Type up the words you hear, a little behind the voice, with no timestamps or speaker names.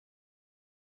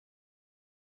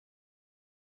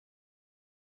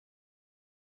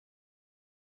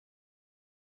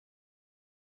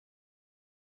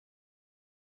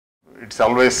it's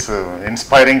always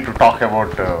inspiring to talk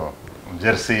about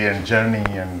Jersey and journey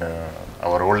and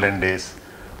our olden days.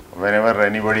 Whenever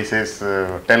anybody says,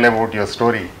 tell about your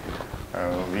story,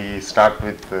 we start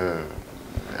with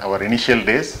our initial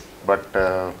days, but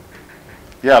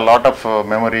yeah, a lot of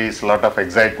memories, a lot of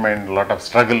excitement, a lot of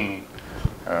struggle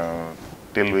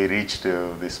till we reached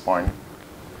this point.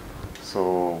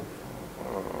 So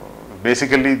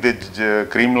basically the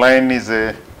Creamline is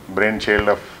a brainchild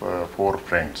of 4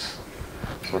 friends.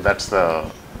 So that's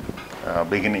the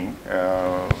beginning.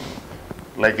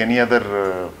 Like any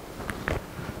other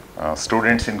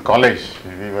students in college,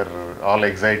 we were all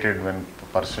excited when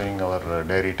pursuing our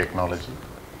dairy technology.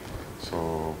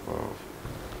 So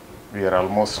we are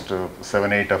almost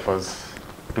 7-8 of us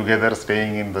together,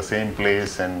 staying in the same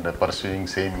place and pursuing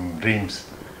same dreams.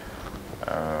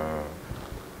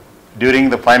 During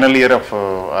the final year of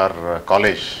our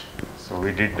college, so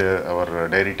we did our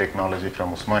dairy technology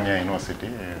from Osmania University,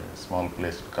 a small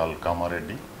place called Bhaskar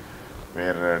Reddy,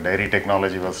 where dairy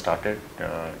technology was started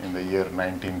in the year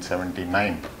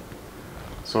 1979.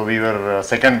 So we were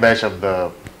second batch of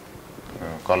the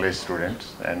college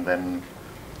students, and then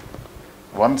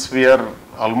once we are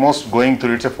almost going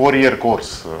through, it's a 4-year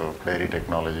course, dairy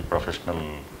technology, professional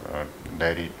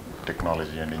dairy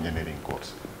technology and engineering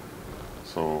course.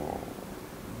 So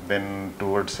then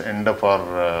towards end of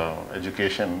our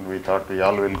education, we thought we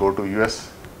all will go to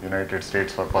US, United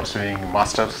States, for pursuing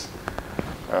masters,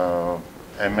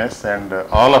 MS, and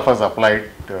all of us applied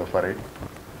for it.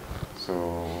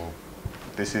 So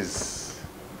this is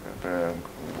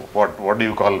what do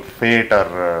you call fate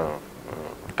or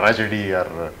tragedy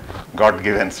or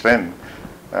God-given strength.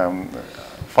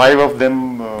 5 of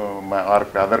them, our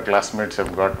other classmates,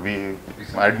 have got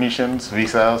admissions,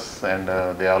 visas, and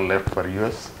they all left for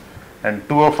US. And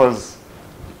 2 of us,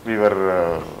 we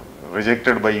were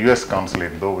rejected by US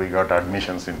consulate, though we got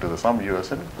admissions into some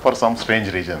US for some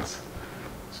strange reasons.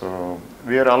 So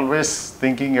we are always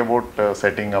thinking about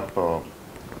setting up our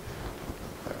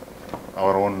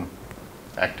own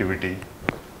activity.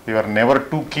 We were never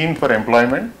too keen for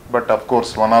employment, but of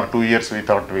course 1 or 2 years we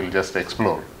thought we'll just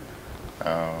explore.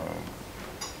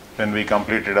 When we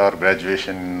completed our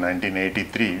graduation in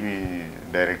 1983, we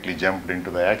directly jumped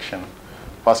into the action.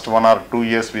 First 1 or 2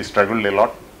 years we struggled a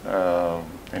lot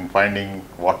in finding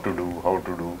what to do, how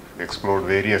to do, explored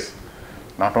various,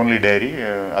 not only dairy,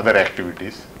 other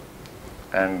activities.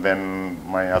 And then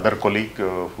my other colleague,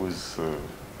 who is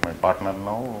my partner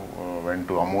now, went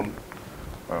to Amul.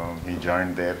 He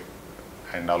joined there,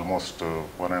 and almost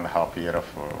 1.5 years of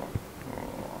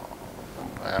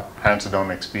hands-down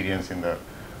experience in the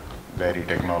dairy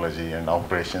technology and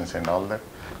operations and all that.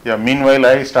 Yeah, meanwhile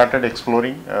I started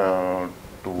exploring to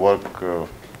work to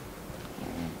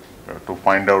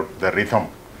find out the rhythm,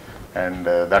 and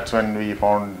that's when we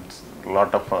found a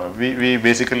lot of we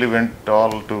basically went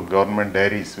all to government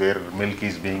dairies where milk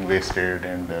is being wasted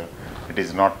and it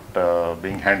is not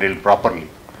being handled properly.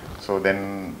 So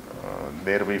then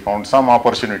there we found some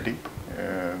opportunity,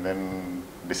 then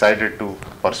decided to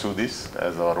pursue this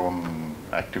as our own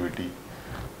activity.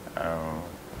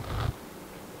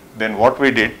 Then what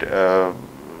we did,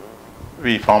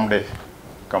 we formed a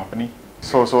company.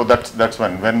 So that's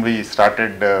when we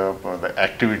started the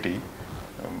activity.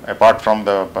 Apart from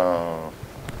the,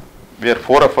 we are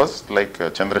 4 of us, like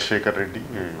Bhaskar Reddy,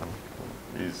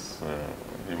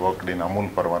 he worked in Amul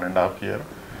for 1.5 years,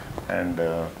 and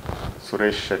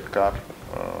Suresh Shetkar,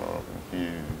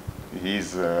 he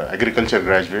is agriculture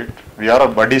graduate. We are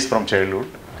buddies from childhood,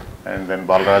 and then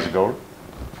Balraj Gaud.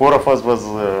 4 of us was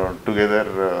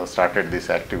together started this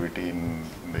activity in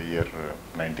the year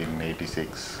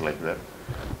 1986, like that.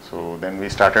 So then we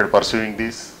started pursuing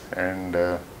this, and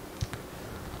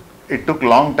it took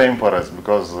long time for us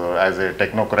because as a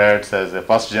technocrats, as a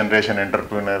first generation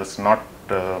entrepreneurs, not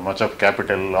much of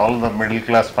capital, all the middle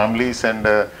class families, and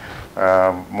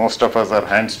most of us are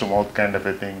hands to mouth kind of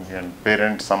a thing, and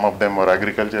parents, some of them were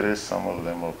agriculturists, some of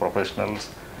them were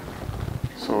professionals.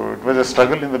 So it was a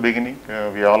struggle in the beginning.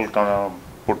 We all kind of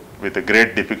put with a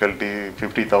great difficulty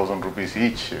 50,000 rupees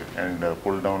each and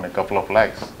pulled down a couple of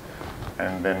lakhs,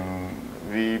 and then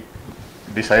we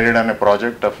decided on a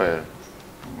project of a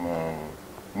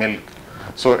milk.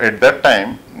 So at that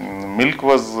time milk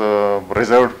was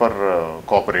reserved for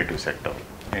cooperative sector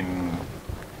in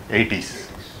 80s,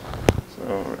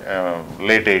 so,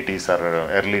 late 80s or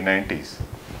early 90s.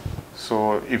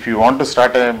 So if you want to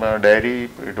start a dairy,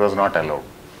 it was not allowed.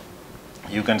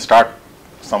 You can start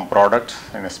some products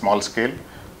in a small scale,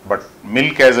 but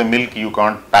milk as a milk you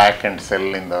can't pack and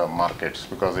sell in the markets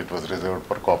because it was reserved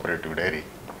for cooperative dairy.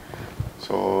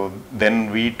 So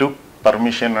then we took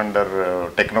permission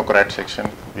under technocrat section.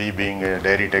 We being a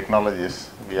dairy technologist,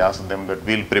 we asked them that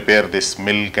we'll prepare this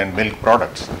milk and milk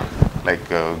products like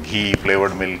ghee,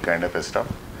 flavored milk kind of a stuff.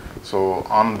 So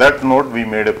on that note, we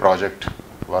made a project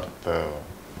worth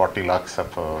 40 lakhs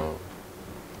of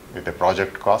with a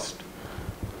project cost,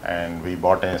 and we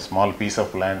bought a small piece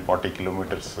of land 40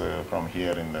 kilometers from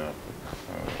here in the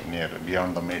near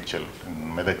beyond the Medchal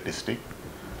in Medak district.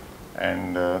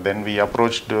 And then we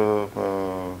approached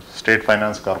State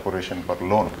Finance Corporation for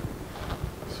loan.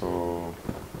 So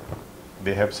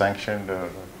they have sanctioned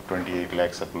 28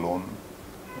 lakhs of loan,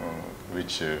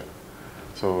 which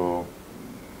so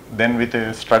then with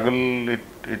a struggle, it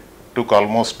took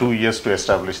almost 2 years to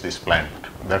establish this plant.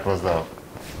 That was the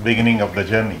beginning of the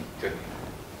journey.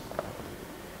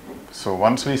 So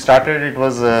once we started, it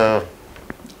was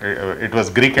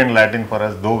Greek and Latin for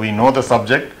us, though we know the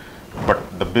subject, but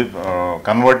the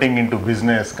converting into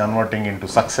business, converting into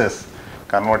success,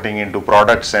 converting into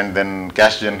products and then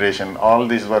cash generation, all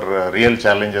these were real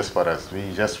challenges for us.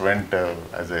 We just went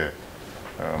as a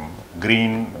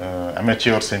green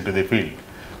amateurs into the field.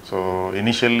 So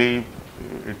initially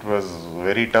it was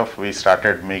very tough. We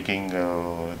started making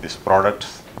these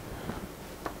products.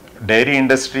 Dairy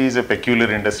industry is a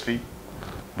peculiar industry.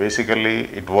 Basically,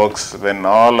 it works when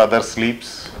all other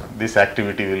sleeps, this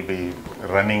activity will be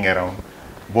running around.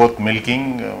 Both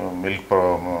milking, milk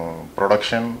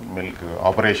production, milk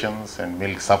operations and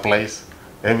milk supplies,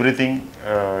 everything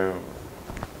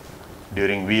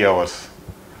during wee hours.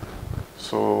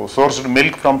 So sourced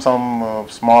milk from some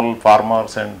small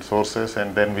farmers and sources,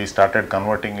 and then we started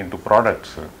converting into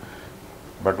products.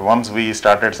 But once we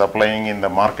started supplying in the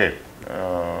market,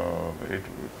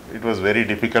 it was very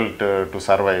difficult to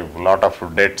survive. A lot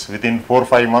of debts. Within 4 or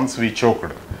 5 months we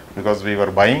choked because we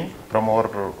were buying from our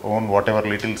own whatever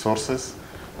little sources,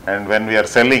 and when we are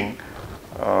selling,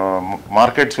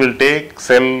 markets will take,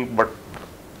 sell, but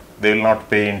they will not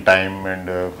pay in time, and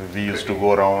we used to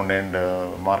go around and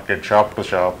market shop to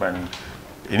shop. And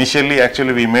initially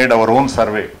actually we made our own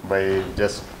survey by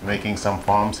just making some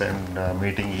forms and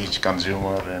meeting each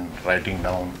consumer and writing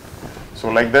down. So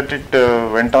like that it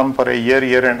went on for a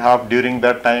year and a half. During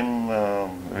that time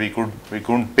we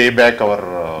couldn't pay back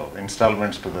our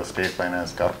installments to the State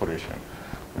Finance Corporation.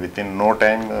 Within no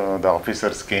time the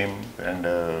officers came, and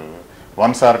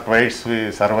once or twice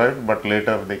we survived, but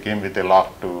later they came with a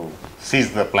lock to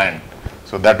seize the plant.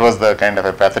 So that was the kind of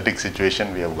a pathetic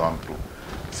situation we have gone through.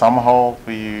 Somehow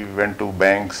we went to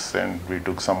banks and we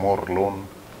took some more loan.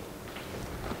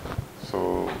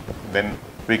 So then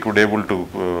we could able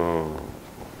to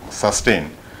sustain.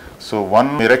 So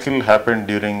one miracle happened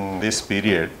during this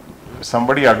period.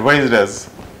 Somebody advised us,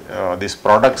 these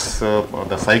products,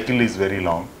 the cycle is very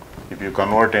long. If you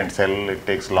convert and sell, it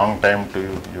takes long time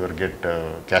to get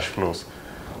cash flows.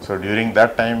 So during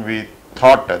that time we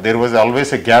thought there was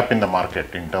always a gap in the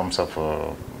market in terms of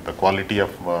the quality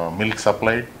of milk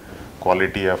supplied,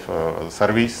 quality of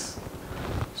service.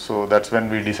 So that's when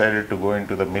we decided to go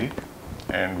into the milk,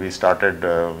 and we started,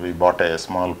 we bought a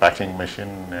small packing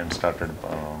machine and started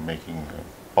making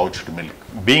pouched milk.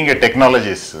 Being a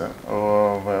technologist,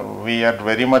 we are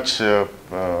very much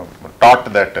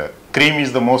taught that cream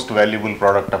is the most valuable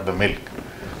product of the milk.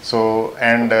 So,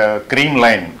 and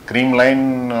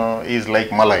Creamline is like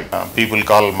malai. People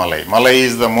call malai. Malai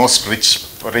is the most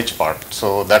rich part.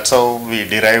 So that's how we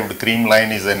derived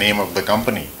Creamline is the name of the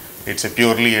company. It's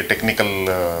purely a technical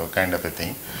kind of a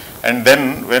thing. And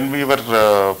then when we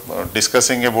were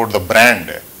discussing about the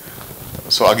brand,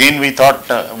 so again we thought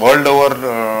world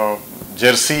over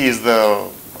Jersey is the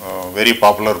very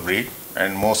popular breed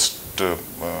and most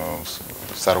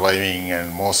surviving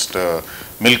and most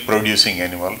milk producing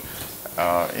animal.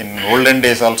 In olden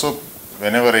days also,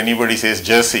 whenever anybody says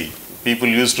Jersey, people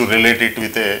used to relate it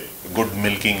with a good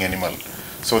milking animal.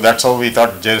 So that's how we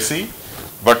thought Jersey.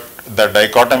 But the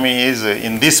dichotomy is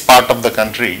in this part of the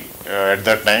country, at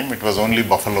that time it was only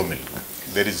buffalo milk.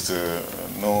 There is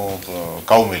no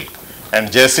cow milk,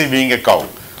 and Jersey being a cow.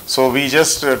 So we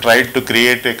just tried to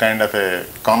create a kind of a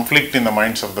conflict in the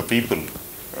minds of the people.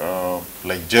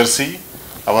 Like Jersey,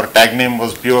 our tag name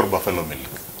was pure buffalo milk.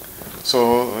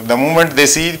 So the moment they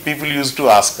see, people used to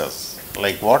ask us,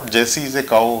 like, what, Jersey is a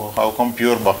cow, how come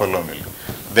pure buffalo milk?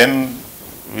 Then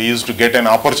we used to get an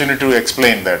opportunity to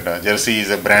explain that Jersey is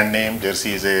a brand name,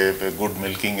 Jersey is a good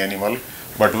milking animal,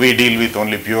 but we deal with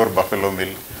only pure buffalo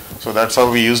milk. So that's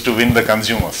how we used to win the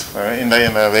consumers in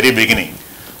the very beginning.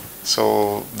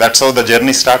 So that's how the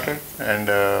journey started. And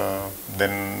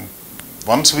then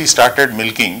once we started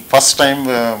milking, first time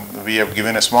we have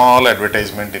given a small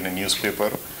advertisement in a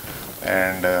newspaper,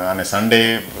 and on a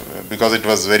Sunday because it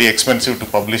was very expensive to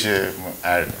publish a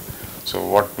ad. So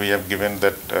what we have given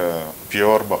that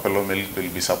pure buffalo milk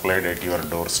will be supplied at your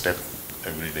doorstep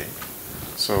every day.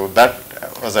 So that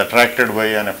was attracted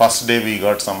by, on a first day we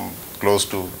got some close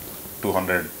to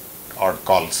 200 odd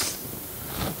calls.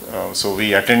 So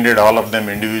we attended all of them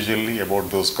individually about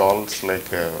those calls, like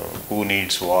who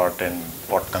needs what and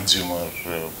what consumer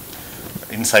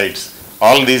insights.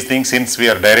 All these things, since we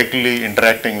are directly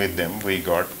interacting with them, we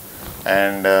got.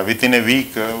 And within a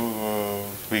week,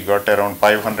 we got around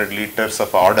 500 liters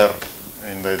of order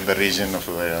in the region of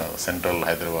the central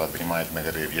Hyderabad, Himayat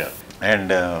Nagar area.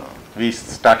 And we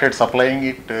started supplying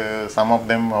it, some of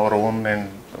them our own, and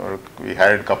we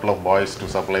hired a couple of boys to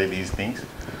supply these things.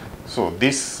 So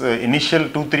this initial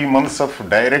 2-3 months of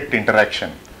direct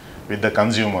interaction with the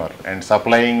consumer and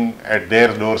supplying at their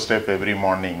doorstep every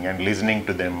morning and listening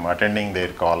to them, attending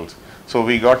their calls. So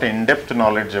we got in-depth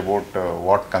knowledge about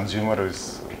what consumer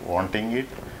is wanting it,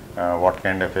 what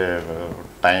kind of a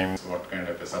time, what kind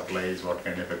of a supplies, what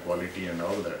kind of a quality and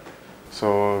all that.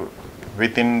 So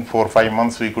within 4-5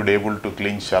 months we could able to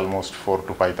clinch almost 4,000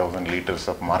 to 5,000 liters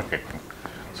of market.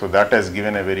 So that has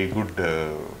given a very good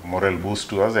moral boost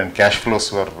to us, and cash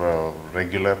flows were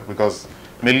regular, because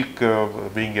milk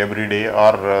being every day,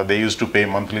 or they used to pay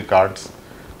monthly cards.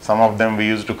 Some of them we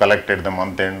used to collect at the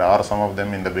month end, or some of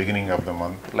them in the beginning of the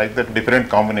month, like that, different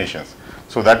combinations.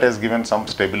 So that has given some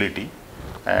stability.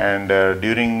 And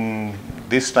during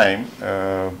this time,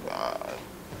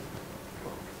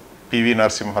 P.V.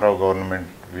 Narasimha Rao government,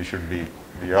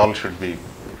 we all should be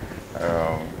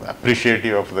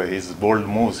appreciative of his bold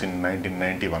moves in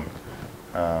 1991.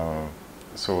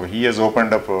 So he has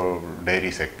opened up a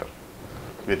dairy sector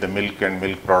with the milk and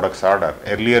milk products order.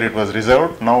 Earlier it was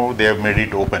reserved, now they have made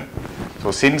it open. So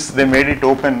since they made it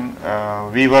open,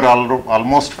 we were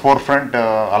almost forefront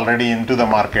already into the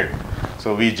market.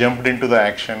 So we jumped into the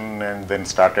action and then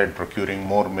started procuring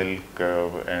more milk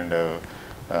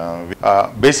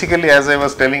basically, as I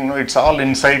was telling you, it's all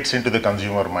insights into the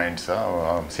consumer minds.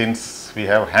 Since we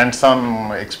have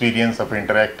hands-on experience of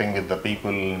interacting with the people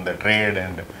in the trade,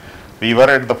 and we were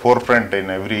at the forefront in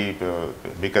every,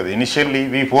 because initially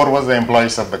we four was the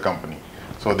employees of the company.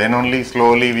 So then only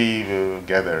slowly we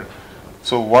gathered.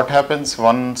 So what happens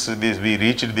once we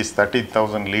reached this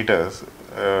 30,000 liters,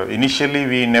 initially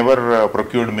we never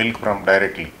procured milk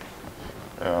directly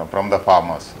from the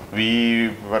farmers.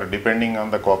 We were depending on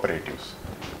the cooperatives.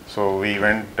 So we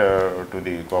went to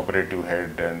the cooperative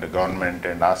head and the government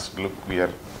and asked, look, we are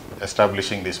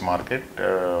establishing this market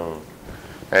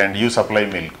and you supply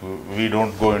milk. We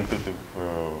don't go into the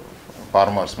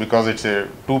farmers, because it's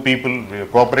two people.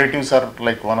 Cooperatives are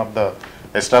like one of the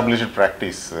established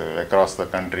practice across the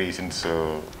country since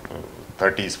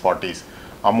 30s, 40s.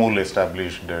 Amul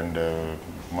established, and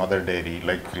Mother Dairy,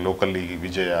 like locally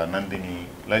Vijaya, Nandini,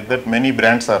 like that, many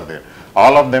brands are there.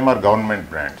 All of them are government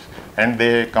brands, and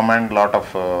they command a lot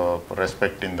of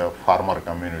respect in the farmer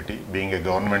community, being a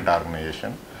government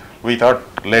organization. We thought,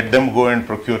 let them go and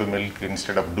procure milk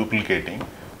instead of duplicating,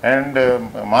 and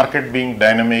market being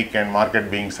dynamic and market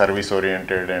being service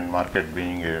oriented and market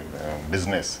being a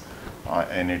business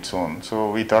in its own.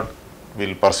 So we thought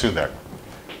we'll pursue that.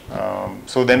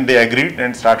 So then they agreed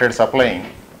and started supplying,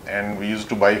 and we used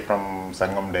to buy from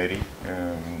Sangam Dairy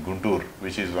Guntur,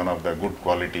 which is one of the good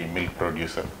quality milk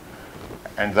producer,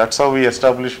 and that's how we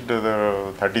established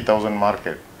the 30,000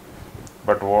 market.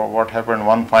 But what happened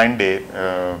one fine day,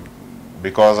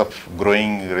 because of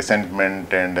growing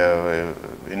resentment and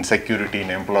insecurity in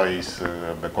employees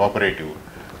of the cooperative,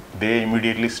 they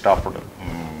immediately stopped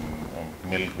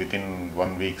milk within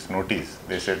 1 week's notice.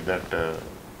 They said that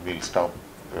we'll stop,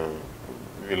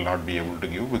 will not be able to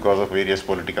give because of various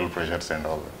political pressures and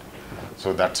all that.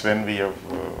 So that's when we have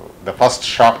the first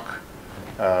shock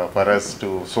for us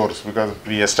to source, because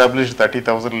we established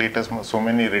 30,000 liters, so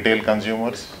many retail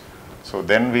consumers. So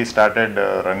then we started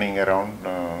running around,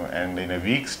 and in a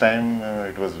week's time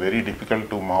it was very difficult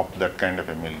to mop that kind of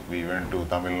a milk. We went to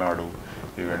Tamil Nadu,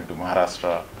 we went to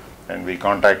Maharashtra, and we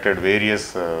contacted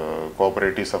various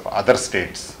cooperatives of other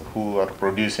states who are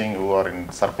producing, who are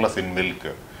in surplus in milk.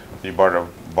 We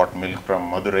bought milk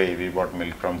from Madurai, we bought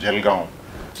milk from Jalgaon.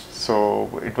 So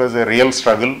it was a real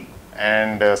struggle,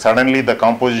 and suddenly the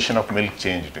composition of milk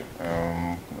changed.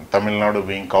 Tamil Nadu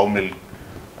being cow milk,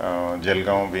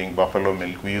 Jalgaon being buffalo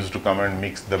milk. We used to come and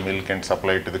mix the milk and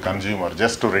supply it to the consumer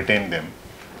just to retain them.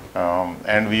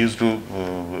 And we used to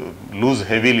lose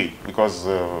heavily, because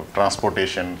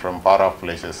transportation from far off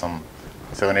places, some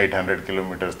 700-800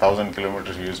 kilometers, 1,000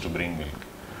 kilometers we used to bring milk.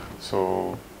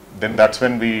 So then that's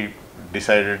when we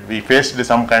decided, we faced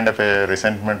some kind of a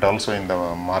resentment also in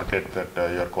the market that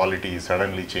your quality is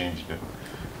suddenly changed.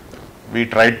 We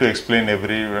tried to explain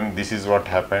everyone this is what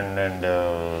happened, and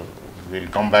we'll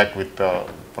come back with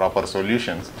proper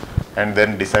solutions, and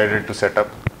then decided to set up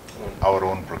our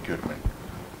own procurement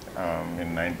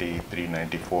in 93,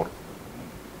 94.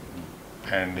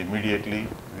 And immediately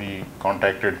we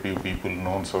contacted few people,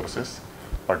 known sources,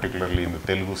 particularly in the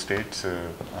Telugu states,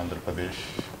 Andhra Pradesh,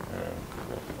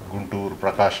 Guntur,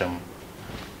 Prakasham,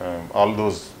 all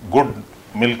those good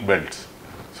milk belts.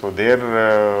 So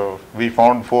there we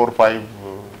found 4 or 5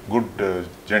 good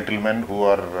gentlemen who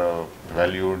are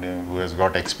valued, who has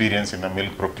got experience in the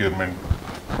milk procurement,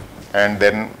 and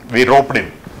then we roped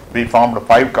in. We formed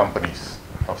 5 companies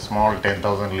of small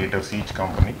 10,000 liters each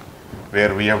company,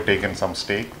 where we have taken some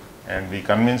stake, and we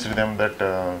convinced them that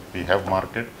we have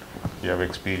market, we have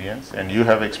experience, and you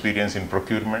have experience in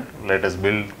procurement. Let us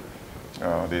build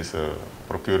this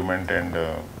procurement and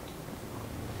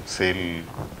sale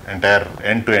entire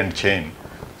end-to-end chain.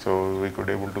 So we could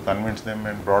able to convince them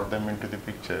and brought them into the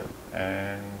picture,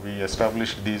 and we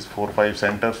established these 4 or 5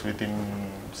 centers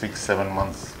within 6-7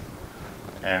 months.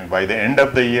 And by the end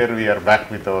of the year, we are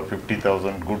back with our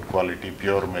 50,000 good quality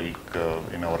pure milk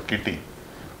in our kitty,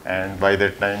 and by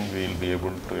that time we will be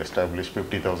able to establish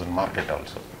 50,000 market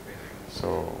also.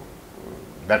 So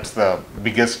that's the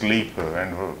biggest leap,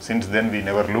 and since then we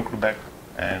never looked back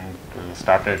and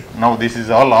started. Now this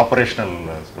is all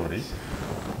operational story.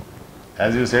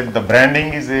 As you said, the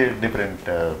branding is a different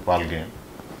ball game.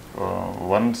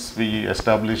 Once we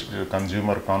established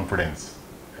consumer confidence,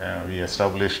 we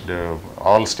established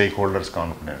all stakeholders'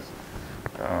 confidence,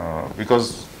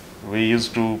 because we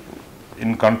used to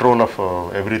in control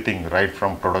of everything, right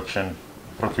from production,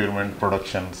 procurement,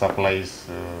 production, supplies,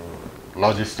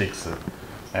 logistics,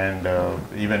 and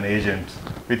even agents.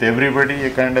 With everybody, a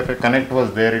kind of a connect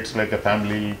was there. It's like a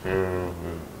family.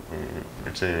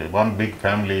 It's a one big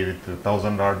family with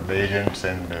 1,000-odd agents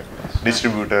and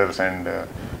distributors and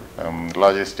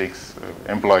logistics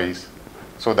employees.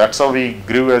 So that's how we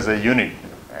grew as a unit,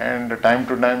 and time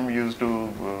to time we used to,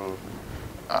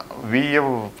 we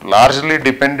have largely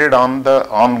depended on the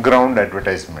on-ground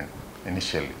advertisement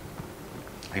initially.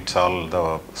 It's all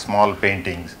the small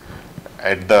paintings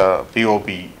at the POP,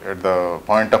 at the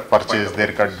point of purchase.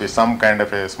 There could be some kind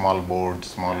of a small board,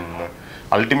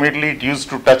 ultimately it used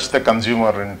to touch the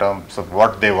consumer in terms of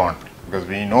what they want, because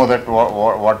we know that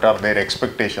what are their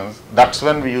expectations. That's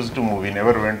when we used to move. We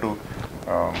never went to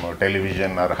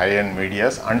television or high-end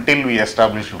medias until we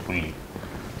established fully.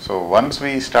 So once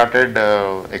we started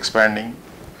expanding,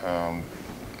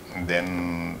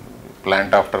 then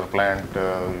plant after plant,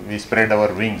 we spread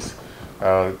our wings.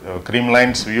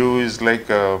 Creamline's view is like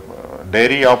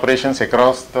dairy operations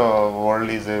across the world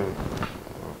is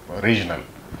regional.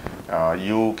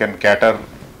 You can cater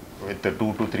with the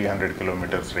 200 to 300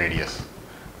 kilometers radius.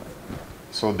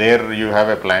 So there you have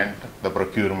a plant, the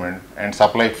procurement, and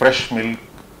supply fresh milk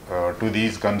to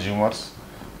these consumers.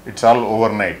 It's all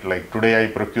overnight. Like today I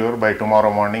procure, by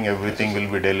tomorrow morning everything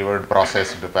will be delivered,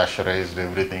 processed, pasteurized,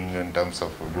 everything in terms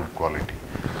of good quality.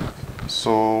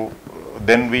 So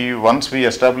then once we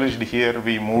established here,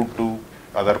 we moved to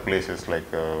other places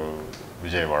like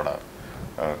Vijayawada,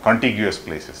 contiguous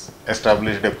places,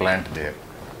 established a plant there.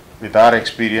 With our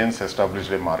experience,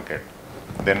 established a market.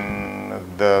 Then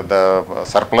the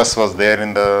surplus was there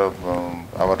in the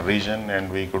our region, and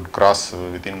we could cross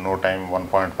within no time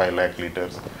 1.5 lakh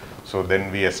liters. So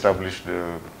then we established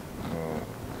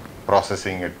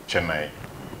processing at Chennai.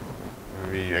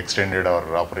 We extended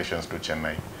our operations to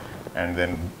Chennai and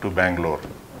then to Bangalore.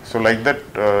 So like that,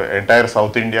 entire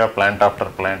South India, plant after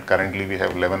plant. Currently we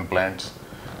have 11 plants.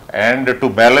 And to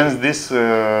balance this,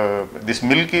 this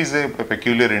milk is a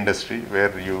peculiar industry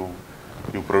where you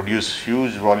produce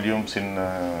huge volumes in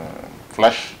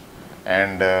flush,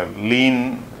 and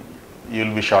lean you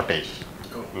will be shortage.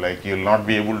 Like you will not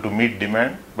be able to meet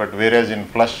demand, but whereas in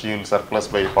flush you will surplus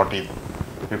by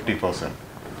 40-50%.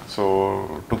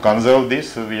 So to conserve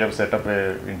this, we have set up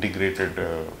a integrated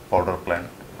powder plant,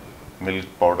 milk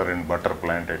powder and butter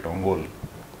plant at Ongole.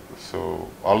 So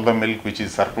all the milk which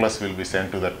is surplus will be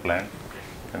sent to that plant,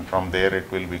 and from there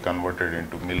it will be converted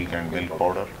into milk and milk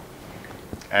powder.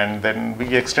 And then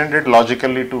we extended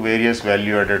logically to various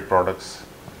value-added products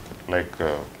like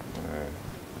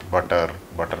butter,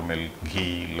 buttermilk,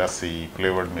 ghee, lassi,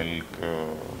 flavored milk,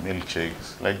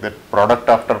 milkshakes, like that. Product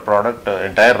after product,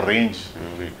 entire range,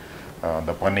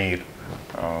 the paneer,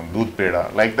 doodh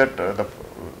peda, like that. The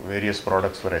various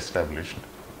products were established.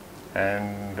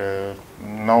 And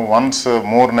now once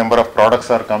more number of products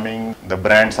are coming, the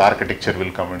brand's architecture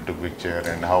will come into picture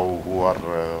and who are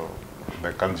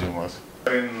the consumers.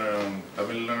 In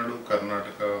Tamil Nadu,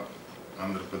 Karnataka,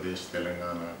 Andhra Pradesh,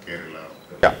 Telangana, Kerala.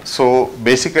 Yeah, so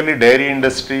basically dairy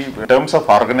industry, in terms of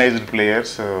organized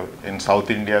players, in South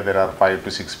India there are 5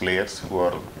 to 6 players who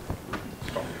are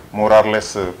more or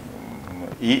less,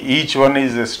 each one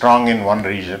is strong in one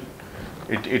region.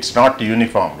 It's not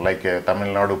uniform, like a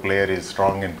Tamil Nadu player is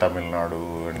strong in Tamil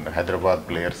Nadu and Hyderabad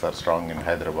players are strong in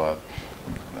Hyderabad,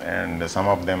 and some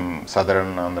of them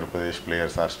southern Andhra Pradesh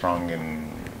players are strong in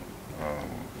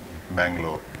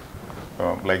Bangalore,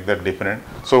 like that different.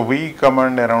 So we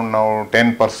command around now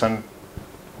 10%,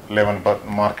 11%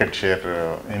 market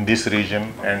share in this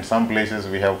region, and some places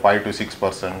we have 5 to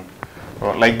 6%,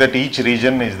 like that each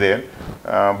region is there,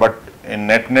 but in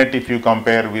net if you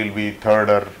compare, we'll be third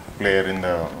or player in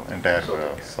the entire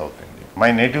South India.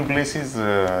 My native place is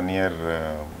near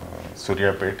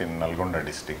Suryapet in Nalgonda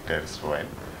district, erstwhile.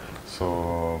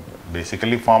 So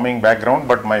basically farming background,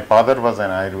 but my father was an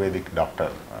Ayurvedic doctor.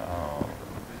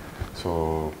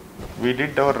 So we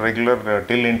did our regular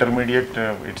till intermediate,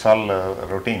 it's all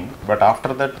routine, but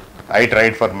after that I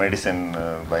tried for medicine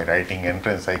by writing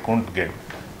entrance. I couldn't get,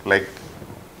 like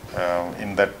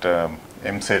in that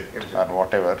MSET or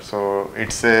whatever. So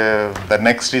it's the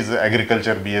next is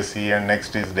agriculture BSc and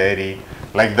next is dairy.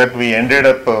 Like that we ended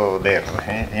up there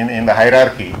in the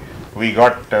hierarchy. We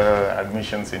got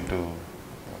admissions into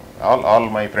all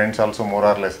my friends also more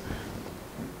or less.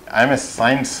 I am a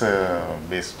science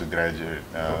based graduate,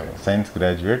 science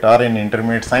graduate or an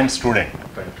intermediate science student.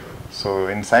 So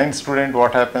in science student,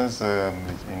 what happens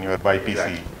in your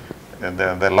BPC?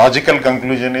 The logical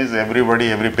conclusion is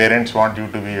every parents want you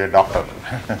to be a doctor.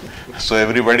 So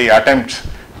everybody attempts,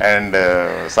 and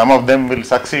some of them will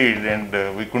succeed,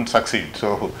 and we couldn't succeed.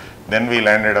 So then we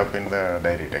landed up in the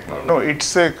dairy technology. No,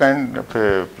 it's a kind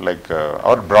of like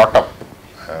our brought up.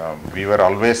 We were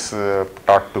always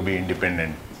taught to be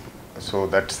independent. So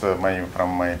that's from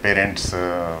my parents.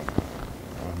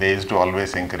 They used to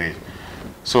always encourage.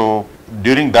 So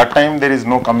during that time there is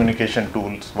no communication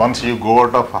tools. Once you go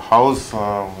out of a house,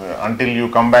 until you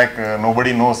come back,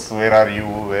 nobody knows where are you,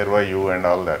 where were you, and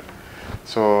all that.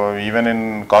 So even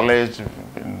in college,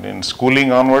 in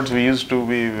schooling onwards, we used to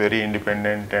be very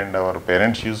independent, and our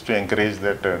parents used to encourage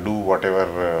that do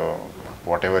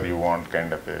whatever you want,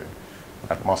 kind of a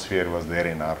atmosphere was there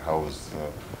in our house.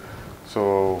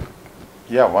 So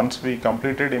yeah, once we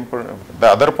completed, the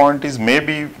other point is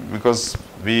maybe because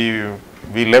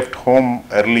we left home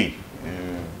early,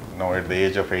 now at the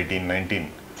age of 18, 19.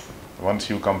 Once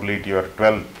you complete your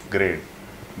 12th grade,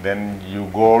 then you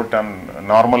go out, and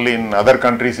normally in other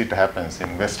countries it happens.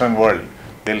 In Western world,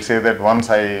 they'll say that once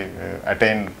I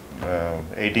attain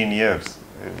 18 years,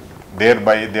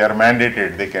 thereby they are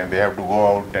mandated, they have to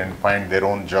go out and find their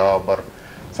own job or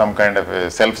some kind of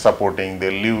a self-supporting,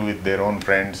 they live with their own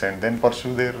friends and then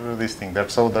pursue this thing.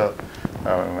 That's how the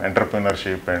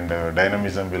entrepreneurship and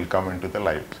dynamism will come into the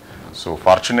life. So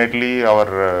fortunately,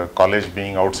 our college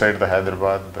being outside the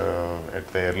Hyderabad, at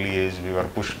the early age we were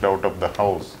pushed out of the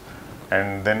house,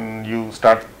 and then you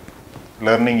start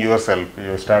learning yourself,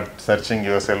 you start searching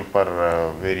yourself for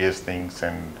various things,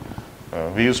 and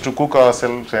we used to cook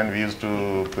ourselves, and we used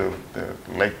to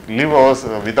like live ours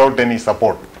without any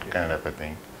support, kind of a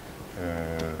thing.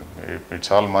 It's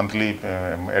all monthly.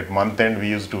 At month end we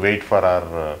used to wait for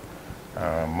our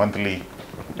monthly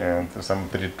some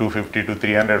 250 to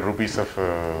 300 rupees of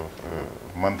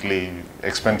monthly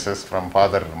expenses from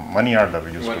father, money order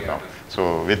used to come.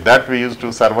 So with that we used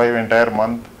to survive entire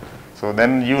month. So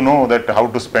then you know that how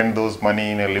to spend those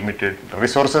money in a limited,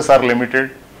 resources are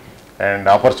limited and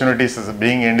opportunities as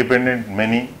being independent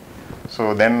many.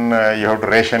 So then you have to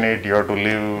ration it, you have to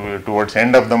live towards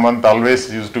end of the month,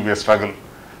 always used to be a struggle.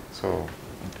 So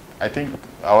I think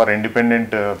our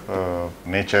independent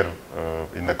nature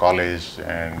in the college,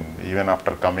 and even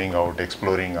after coming out,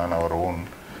 exploring on our own,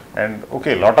 and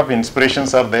okay, lot of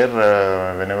inspirations are there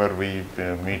whenever we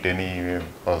meet any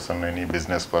person, any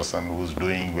business person who's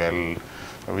doing well.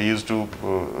 We used to,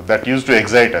 that used to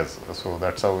excite us. So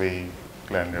that's how we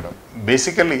landed up.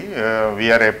 Basically,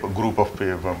 we are a group of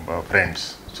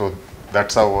friends. So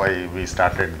that's how we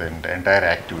started the entire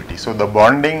activity. So the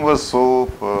bonding was so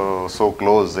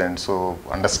close and so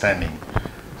understanding.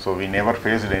 So we never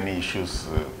faced any issues.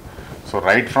 So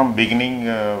right from beginning,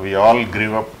 we all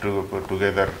grew up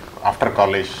together. After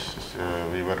college,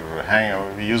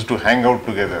 we used to hang out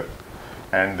together,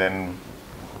 and then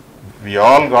we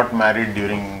all got married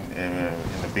during in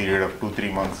a period of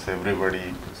 2-3 months.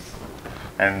 Everybody,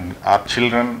 and our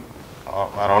children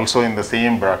are also in the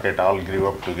same bracket, all grew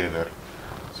up together.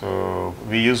 So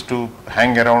we used to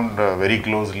hang around very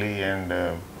closely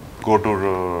and go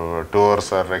to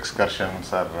tours or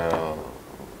excursions or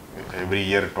every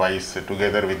year twice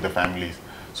together with the families.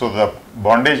 So the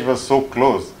bondage was so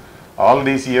close. All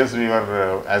these years we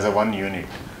were as a one unit.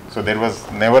 So there was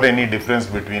never any difference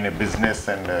between a business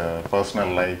and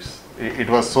personal lives. It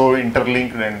was so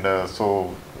interlinked and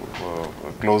so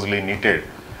closely knitted.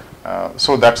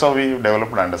 So that's how we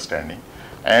developed understanding.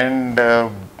 And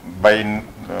by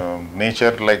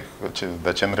nature, like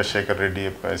the Chandrasekhar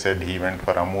Reddy, I said he went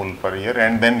for Amul for a year,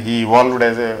 and then he evolved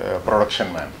as a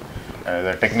production man,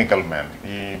 as a technical man.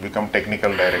 He became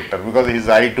technical director because his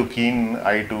keen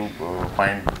eye to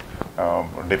find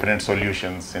different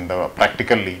solutions in the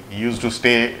practically. He used to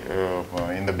stay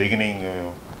in the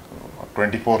beginning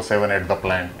 24/7 at the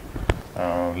plant,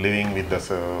 living with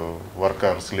the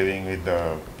workers, living with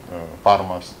the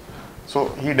farmers. So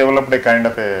he developed a kind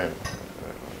of a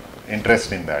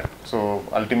interest in that. So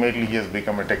ultimately he has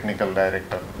become a technical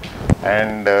director.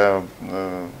 And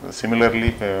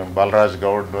similarly, Balraj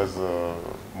Gaud was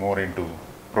more into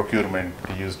procurement.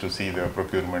 He used to see the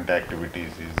procurement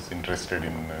activities. He is interested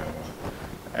in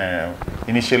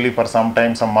initially for some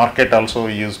time some market also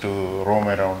he used to roam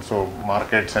around. So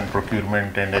markets and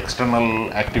procurement and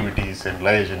external activities and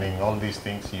liaising, all these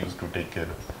things he used to take care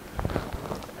of.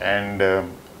 And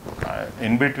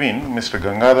in between, Mr.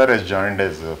 Gangadhar has joined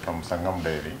us from Sangam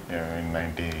Dairy in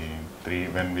 93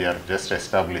 when we are just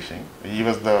establishing. He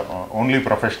was the only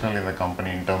professional in the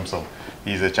company in terms of,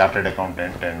 he is a chartered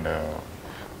accountant and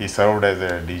he served as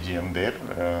a DGM there.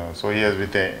 So he has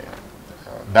with a,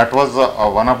 that was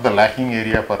one of the lacking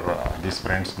area for this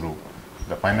friends group,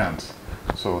 the finance.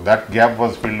 So that gap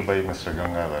was filled by Mr.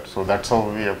 Gangadhar. So that's how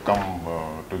we have come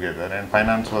together, and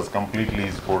finance was completely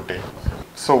his forte.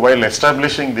 So while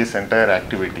establishing this entire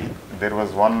activity, there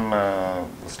was one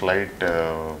slight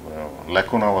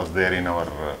lacuna was there in our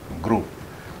group.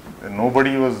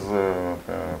 Nobody was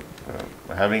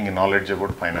having knowledge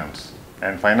about finance,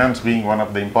 and finance being one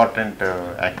of the important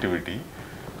activity.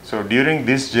 So during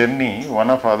this journey, one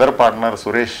of other partner,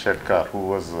 Suresh Shetkar, who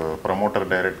was promoter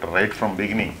director right from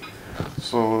beginning.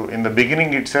 So in the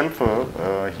beginning itself,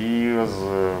 he was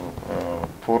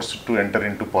forced to enter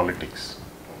into politics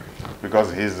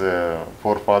because his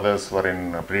forefathers were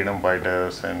in freedom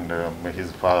fighters, and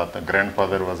his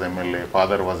grandfather was MLA,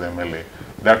 father was MLA.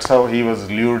 That's how he was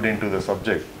lured into the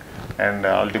subject, and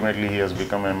ultimately he has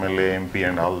become MLA, MP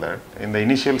and all that. In the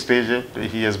initial stage,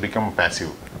 he has become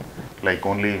passive. Like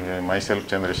only myself,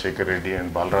 Chandrasekhar Reddy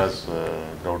and Balraj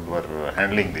Gaud were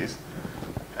handling this.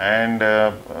 And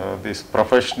this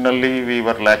professionally we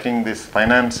were lacking this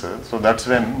finance, so that's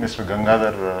when Mr.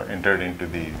 Gangadhar entered into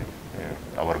the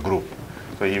our group.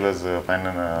 So he was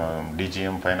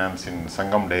DGM finance in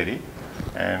Sangam Dairy,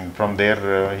 and from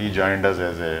there he joined us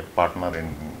as a partner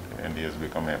in, and he has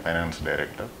become a finance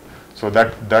director. So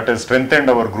that has strengthened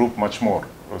our group much more,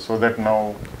 so that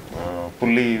now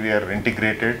fully we are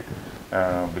integrated.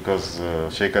 Because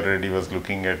Shekhar Reddy was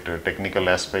looking at technical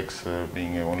aspects,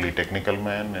 being a only technical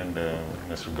man, and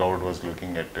Mr. Gaud was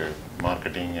looking at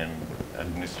marketing and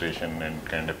administration and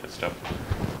kind of stuff,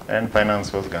 and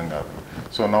finance was Gangadhar.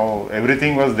 So now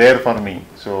everything was there for me.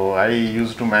 So I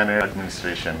used to manage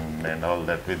administration and all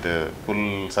that with the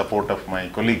full support of my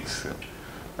colleagues.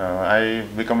 I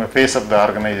become a face of the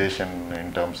organization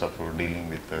in terms of dealing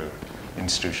with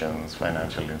institutions,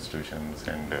 financial institutions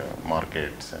and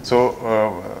markets.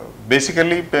 So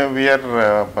basically we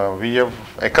have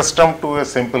accustomed to a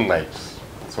simple life.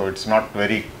 So it's not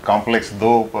very complex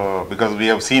though, because we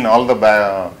have seen all the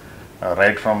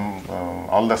right from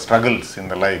all the struggles in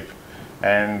the life,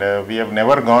 and we have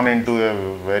never gone into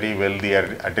a very wealthy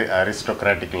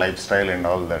aristocratic lifestyle and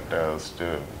all that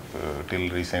till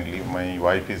recently. My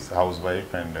wife is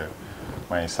housewife, and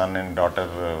my son and daughter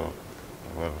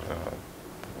were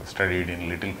studied in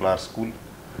Little Flower School,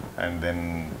 and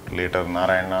then later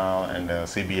Narayana and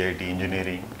CBIT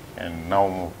engineering, and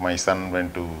now my son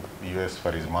went to US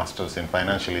for his masters in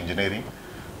financial engineering.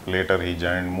 Later he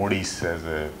joined Moody's as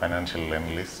a financial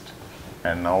analyst,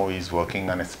 and now he is working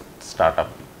on a startup.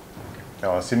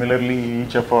 Similarly,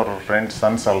 each of our friends'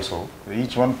 sons also,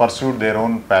 each one pursued their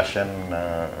own passion.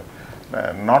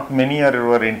 Not many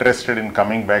were interested in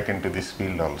coming back into this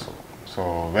field also.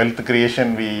 So wealth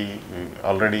creation, we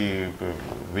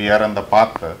are on the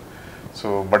path.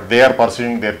 So, but they are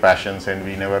pursuing their passions, and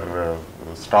we never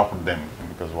stopped them,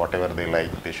 because whatever they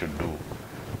like, they should do.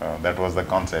 That was the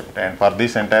concept. And for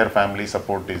this, entire family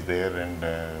support is there, and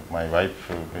my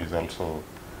wife is also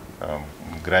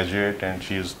graduate, and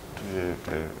she is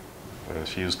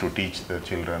she used to teach the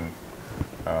children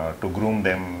to groom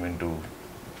them into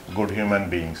good human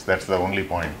beings. That's the only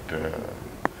point.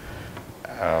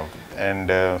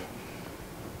 And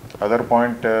other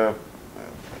point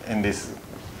in this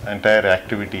entire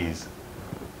activity is,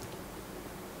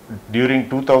 during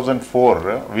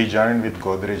 2004, we joined with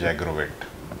Godrej Agrovet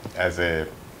as a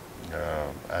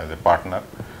partner,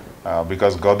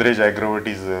 because Godrej Agrovet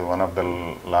is one of the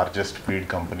largest feed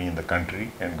company in the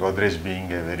country, and Godrej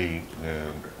being a very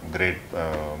great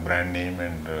brand name,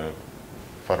 and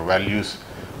for values,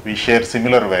 we share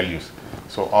similar values.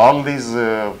 So all these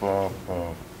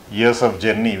years of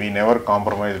journey, we never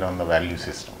compromised on the value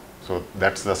system. So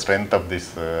that's the strength of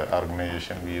this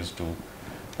organization. We used to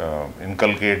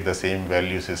inculcate the same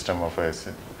value system of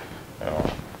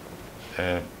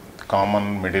a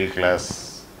common middle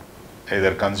class,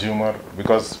 either consumer,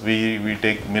 because we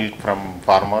take milk from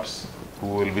farmers who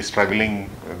will be struggling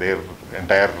their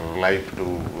entire life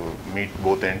to meet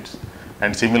both ends,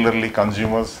 and similarly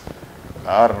consumers,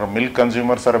 our milk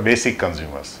consumers are basic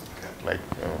consumers. Like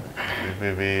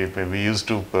we used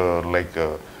to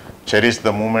cherish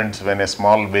the moments when a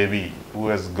small baby who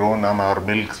has grown on our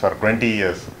milks for 20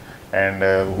 years and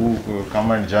who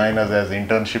come and join us as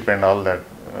internship and all that,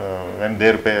 when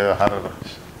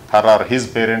her or his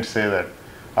parents say that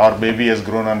our baby has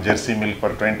grown on Jersey milk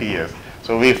for 20 years.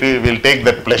 So we feel we'll take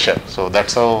that pleasure. So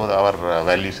that's how our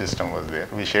value system was there.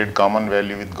 We shared common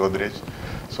value with Godrej.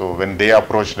 So when they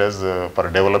approached us for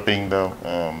developing the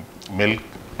milk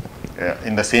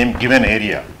in the same given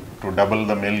area, to double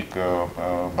the milk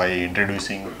by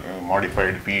introducing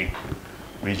modified feed,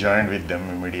 we joined with them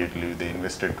immediately. They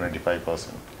invested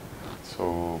 25%.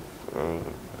 So,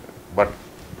 but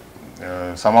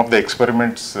some of the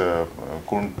experiments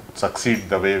couldn't succeed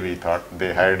the way we thought.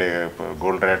 They hired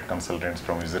gold rat consultants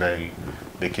from Israel.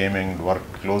 They came and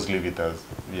worked closely with us.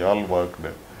 We all worked.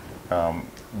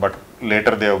 But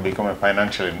later they have become a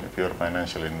pure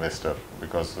financial investor,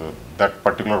 because that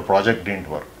particular project didn't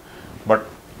work. But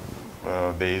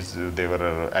they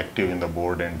were active in the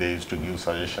board, and they used to give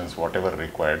suggestions whatever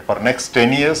required. For next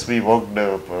 10 years we worked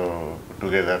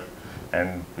together,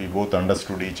 and we both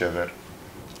understood each other.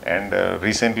 And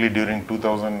recently during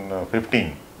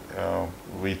 2015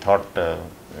 we thought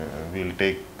we'll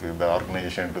take the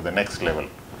organization to the next level.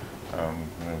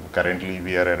 Currently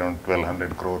we are around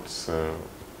 1200 crores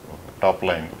top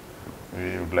line.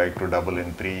 We would like to double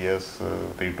in 3 years,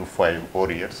 3 to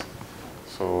 4 years.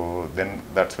 So then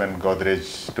that's when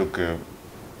Godrej took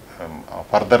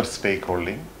further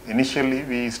stakeholding. Initially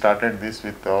we started this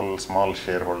with all small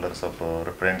shareholders of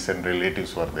friends and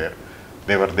relatives were there.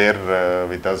 They were there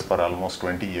with us for almost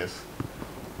 20 years.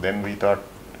 Then we thought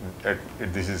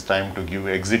this is time to give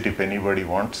exit if anybody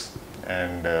wants,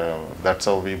 and that's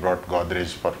how we brought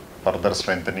Godrej for further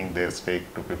strengthening their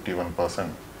stake to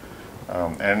 51%,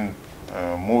 and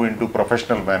move into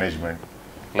professional management.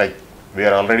 Like, we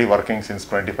are already working since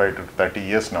 25 to 30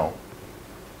 years now,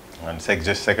 and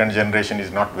second generation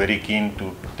is not very keen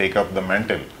to take up the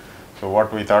mantle. So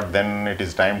what we thought then, it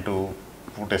is time to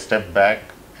put a step back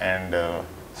and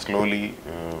slowly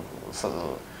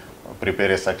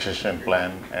prepare a succession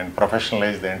plan and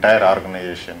professionalize the entire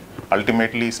organization.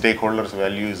 Ultimately, stakeholders'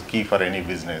 value is key for any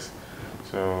business.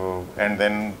 So, and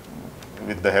then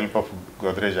with the help of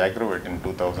Godrej Agrovet in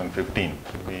 2015,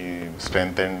 we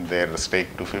strengthened their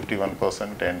stake to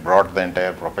 51% and brought the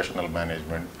entire professional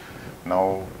management.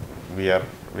 Now we have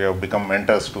become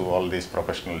mentors to all these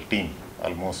professional team.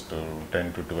 Almost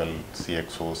 10 to 12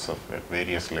 CXOs at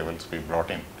various levels we brought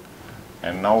in,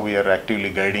 and now we are actively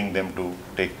guiding them to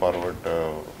take forward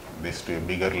this to a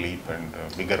bigger leap and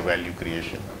bigger value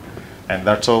creation. And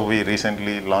that's how we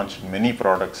recently launched many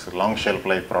products, long shelf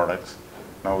life products.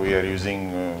 Now we are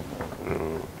using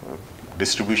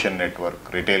distribution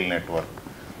network, retail network.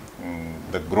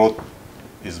 The growth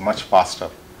is much faster.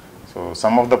 So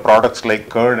some of the products like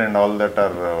curd and all that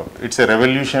are, it's a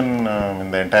revolution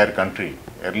in the entire country.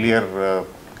 Earlier,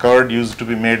 curd used to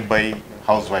be made by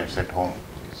housewives at home.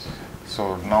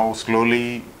 So now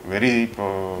slowly, very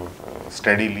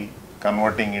steadily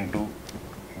converting into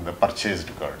the purchased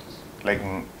curd. Like,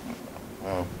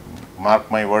 mark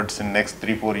my words, in next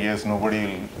 3-4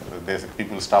 years,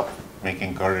 people stop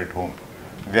making curd at home.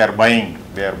 They are buying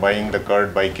the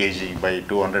curd by kg, by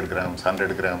 200 grams,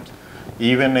 100 grams.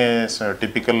 Even a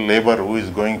typical labor who is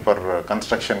going for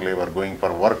construction labor, going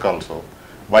for work also,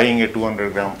 buying a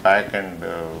 200 gram pack and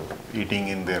eating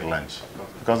in their lunch.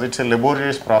 Because it's a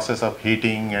laborious process of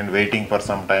heating and waiting for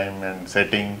some time and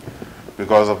setting.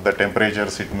 Because of the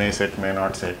temperatures, it may set, may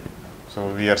not set.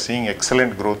 So we are seeing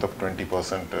excellent growth of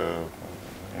 20%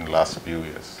 in last few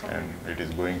years, and it is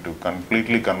going to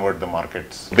completely convert the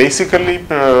markets. Basically,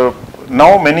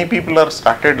 now many people are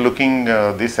started looking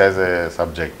this as a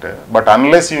subject, but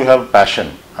unless you have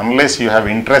passion, unless you have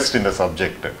interest in the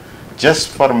subject, just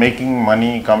for making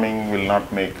money coming will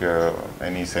not make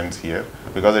any sense here,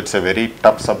 because it's a very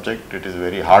tough subject. It is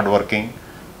very hard working,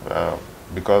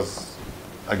 because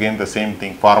again the same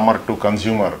thing, farmer to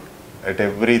consumer, at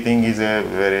everything is a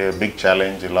very big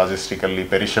challenge. Logistically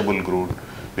perishable crude,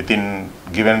 within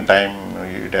given time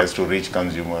it has to reach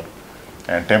consumer,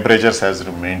 and temperatures has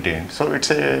to be maintained. So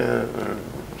it's a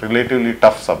relatively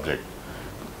tough subject.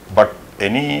 But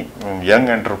any young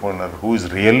entrepreneur who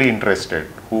is really interested,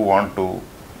 who want to,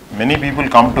 many people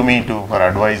come to me for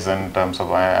advice in terms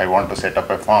of I want to set up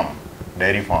a farm,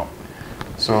 dairy farm.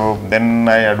 So then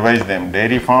I advise them,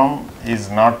 dairy farm is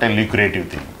not a lucrative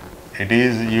thing. It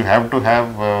is, you have to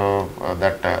have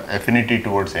that affinity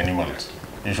towards animals.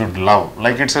 You should love,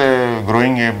 like it's a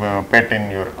growing a pet in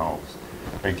your house.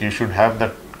 Like you should have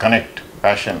that connect,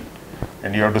 passion,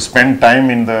 and you have to spend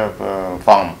time in the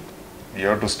farm. You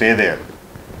have to stay there.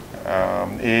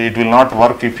 It will not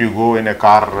work if you go in a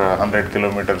car 100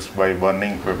 kilometers by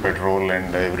burning petrol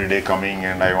and every day coming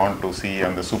and I want to see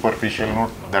on the superficial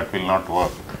note. That will not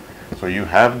work. So you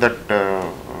have that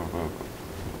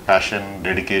passion,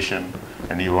 dedication,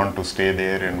 and you want to stay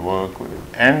there and work,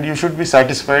 and you should be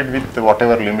satisfied with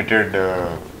whatever limited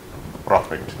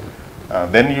profit.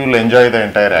 Then you will enjoy the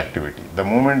entire activity. The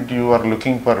moment you are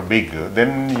looking for big,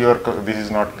 then this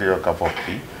is not your cup of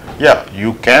tea. Yeah,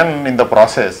 you can in the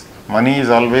process. Money is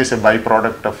always a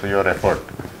byproduct of your effort.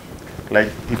 Like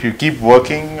if you keep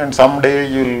working, and someday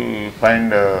you will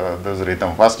find this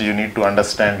rhythm. First you need to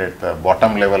understand at the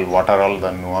bottom level what are all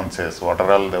the nuances, what are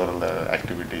all the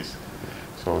activities.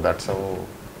 So that's how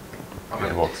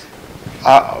it works.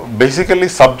 Basically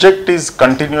subject is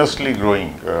continuously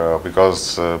growing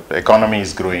because economy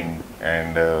is growing,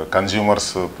 and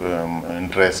consumers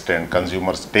interest and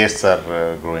consumers tastes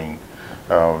are growing.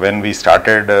 When we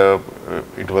started,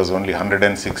 it was only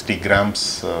 160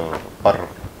 grams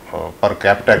per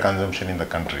capita consumption in the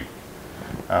country.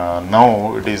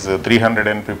 Now it is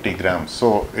 350 grams,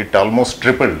 so it almost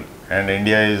tripled, and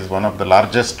India is one of the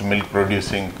largest milk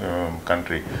producing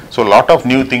country. So a lot of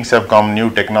new things have come, new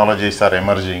technologies are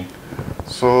emerging.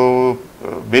 So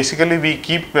basically we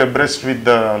keep abreast with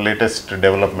the latest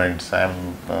developments. I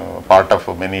am part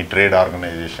of many trade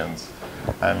organizations.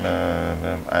 I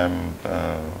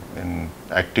am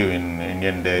active in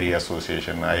Indian Dairy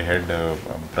Association. I had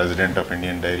president of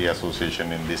Indian Dairy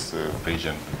Association in this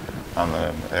region,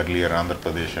 earlier Andhra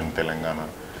Pradesh and Telangana.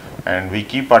 And we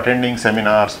keep attending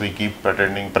seminars, we keep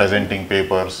attending, presenting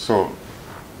papers. So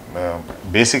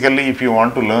basically if you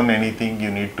want to learn anything, you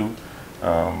need to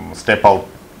step out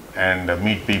and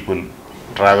meet people,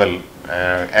 travel.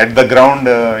 At the ground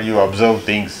you observe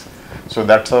things. So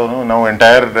that's how now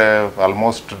entire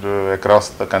almost across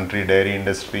the country dairy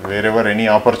industry, wherever any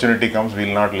opportunity comes,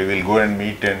 we'll go and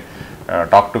meet and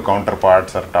talk to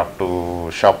counterparts or talk to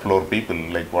shop floor people,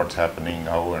 like what's happening,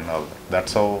 how and all.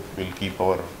 That's how we'll keep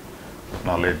our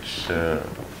knowledge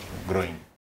growing.